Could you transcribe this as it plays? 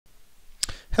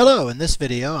Hello, in this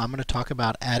video I'm going to talk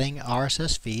about adding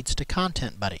RSS feeds to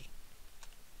Content Buddy.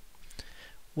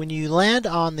 When you land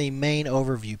on the main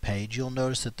overview page, you'll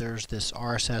notice that there's this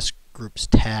RSS groups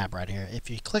tab right here. If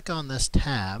you click on this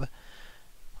tab,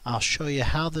 I'll show you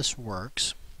how this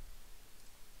works.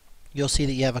 You'll see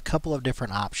that you have a couple of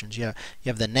different options. You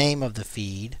have the name of the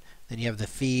feed, then you have the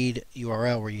feed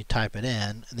URL where you type it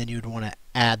in, and then you would want to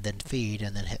add the feed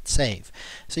and then hit save.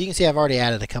 So you can see I've already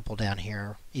added a couple down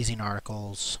here: Easing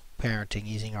Articles, Parenting,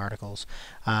 Easing Articles.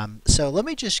 So let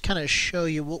me just kind of show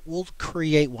you. We'll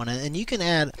create one, and you can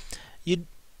add. You'd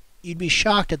be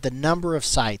shocked at the number of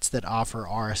sites that offer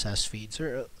RSS feeds.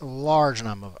 There are a large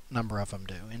number of them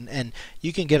do, and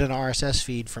you can get an RSS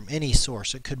feed from any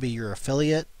source. It could be your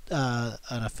affiliate. An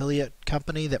affiliate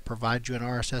company that provides you an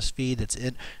RSS feed that's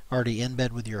already in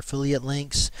bed with your affiliate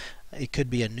links. It could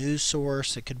be a news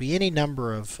source. It could be any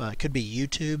number of. It could be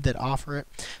YouTube that offer it.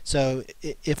 So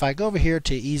if I go over here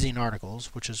to Easing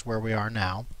Articles, which is where we are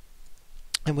now,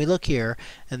 and we look here,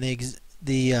 and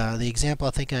the example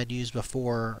I think I'd used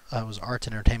before was arts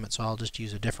and entertainment, so I'll just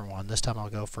use a different one. This time I'll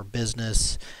go for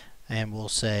business, and we'll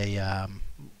say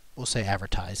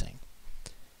advertising.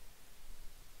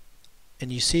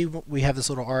 And you see we have this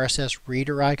little RSS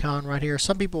reader icon right here.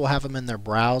 Some people will have them in their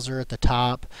browser at the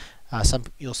top.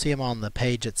 You'll see them on the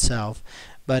page itself.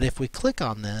 But if we click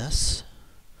on this,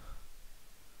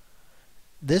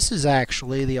 this is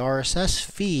actually the RSS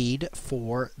feed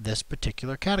for this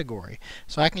particular category.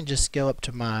 So I can just go up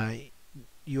to my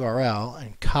URL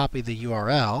and copy the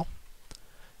URL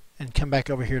and come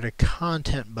back over here to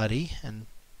Content Buddy and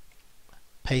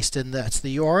paste in. That's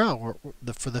the URL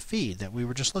for the feed that we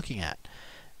were just looking at.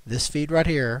 This feed right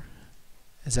here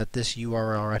is at this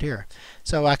URL right here.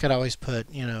 So I could always put,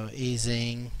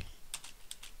 easing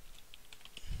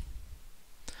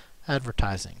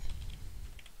advertising.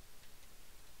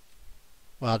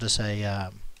 Well, I'll just say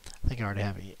I think I already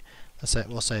have it.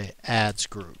 We'll say ads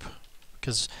group,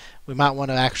 because we might want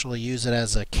to actually use it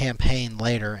as a campaign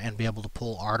later and be able to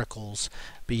pull articles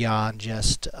beyond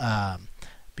just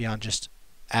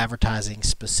advertising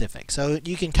specific. So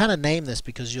you can kind of name this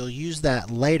because you'll use that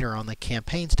later on the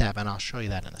campaigns tab, and I'll show you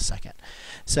that in a second.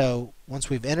 So once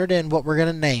we've entered in what we're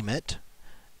going to name it,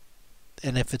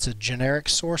 and if it's a generic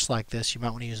source like this, you might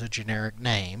want to use a generic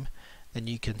name, then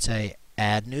you can say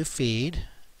add new feed,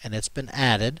 and it's been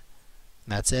added,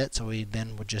 and that's it. So we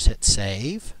then would just hit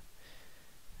save,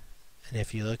 and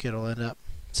if you look, it'll end up,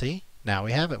 see, now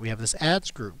we have it. We have this ads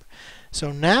group.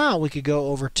 So now we could go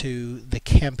over to the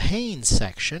campaigns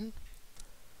section,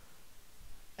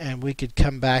 and we could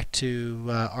come back to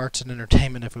arts and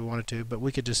entertainment if we wanted to, but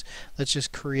we could let's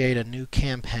just create a new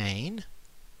campaign.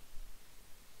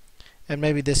 And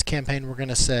maybe this campaign, we're going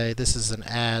to say this is an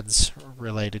ads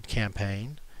related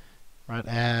campaign, right?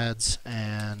 Ads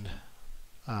and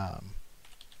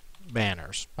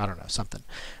banners, I don't know, something.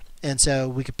 And so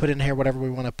we could put in here whatever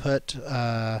we want to put,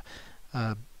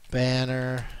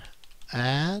 banner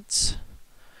ads,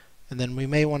 and then we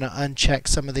may want to uncheck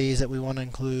some of these that we want to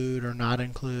include or not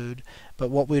include. But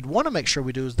what we'd want to make sure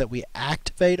we do is that we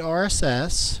activate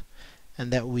RSS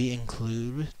and that we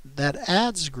include that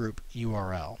ads group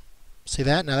URL. See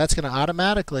that? Now that's going to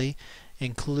automatically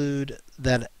include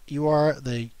that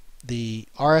the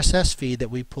RSS feed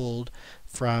that we pulled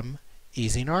from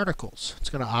Easing Articles. It's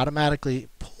going to automatically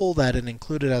pull that and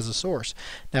include it as a source.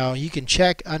 Now you can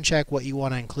uncheck what you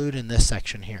want to include in this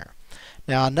section here.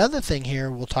 Now another thing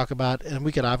here we'll talk about, and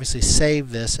we could obviously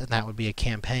save this, and that would be a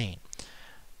campaign.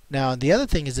 Now the other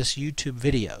thing is this YouTube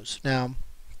videos. Now,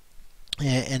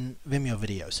 and Vimeo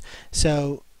videos.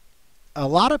 So a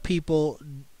lot of people,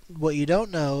 what you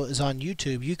don't know is on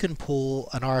YouTube you can pull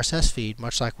an RSS feed,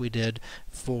 much like we did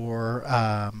for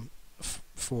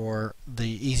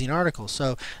the Easing Articles.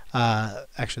 So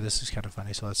actually this is kind of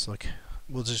funny, so let's look.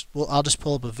 I'll just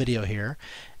pull up a video here,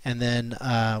 and then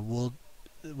we'll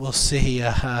see.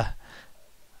 That's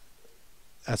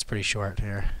pretty short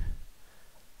here.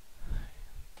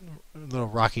 A little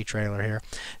Rocky trailer here.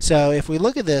 So if we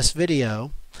look at this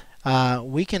video,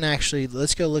 we can actually,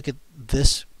 let's go look at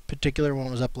this particular one.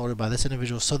 Was uploaded by this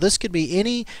individual. So this could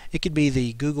be it could be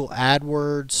the Google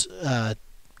AdWords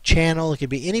channel. It could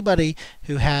be anybody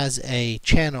who has a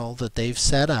channel that they've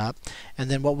set up,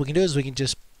 and then what we can do is we can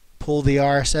just pull the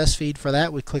RSS feed for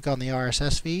that. We click on the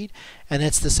RSS feed, and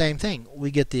it's the same thing.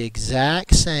 We get the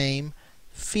exact same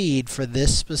feed for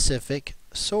this specific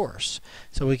source.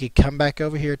 So we could come back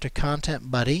over here to Content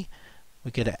Buddy.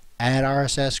 We could add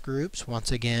RSS groups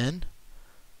once again.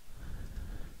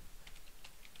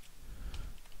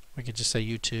 We could just say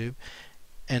YouTube,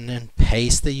 and then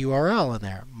paste the URL in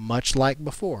there, much like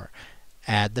before.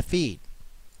 Add the feed.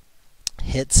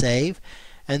 Hit save,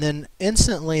 and then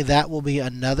instantly that will be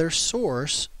another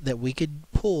source that we could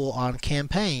pull on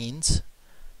campaigns.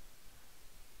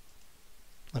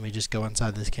 Let me just go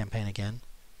inside this campaign again.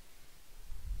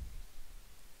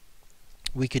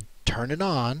 We could turn it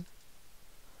on,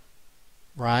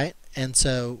 right? And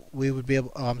so we would be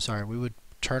able, we would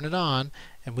turn it on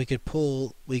and we could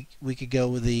pull, we could go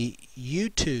with the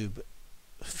YouTube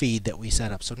feed that we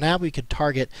set up. So now we could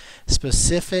target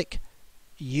specific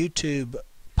YouTube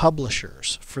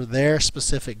publishers for their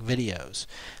specific videos.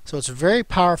 So it's a very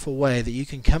powerful way that you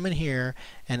can come in here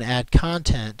and add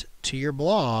content to your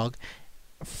blog.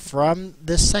 From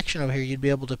this section over here, you'd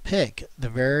be able to pick the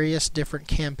various different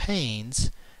campaigns,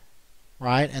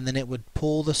 right? And then it would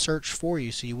pull the search for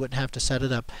you, so you wouldn't have to set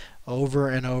it up over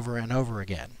and over and over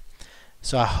again.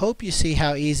 So I hope you see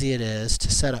how easy it is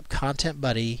to set up Content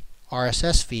Buddy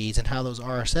RSS feeds and how those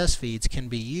RSS feeds can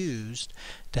be used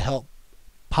to help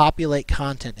populate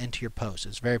content into your posts.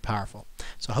 It's very powerful.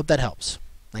 So I hope that helps.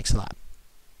 Thanks a lot.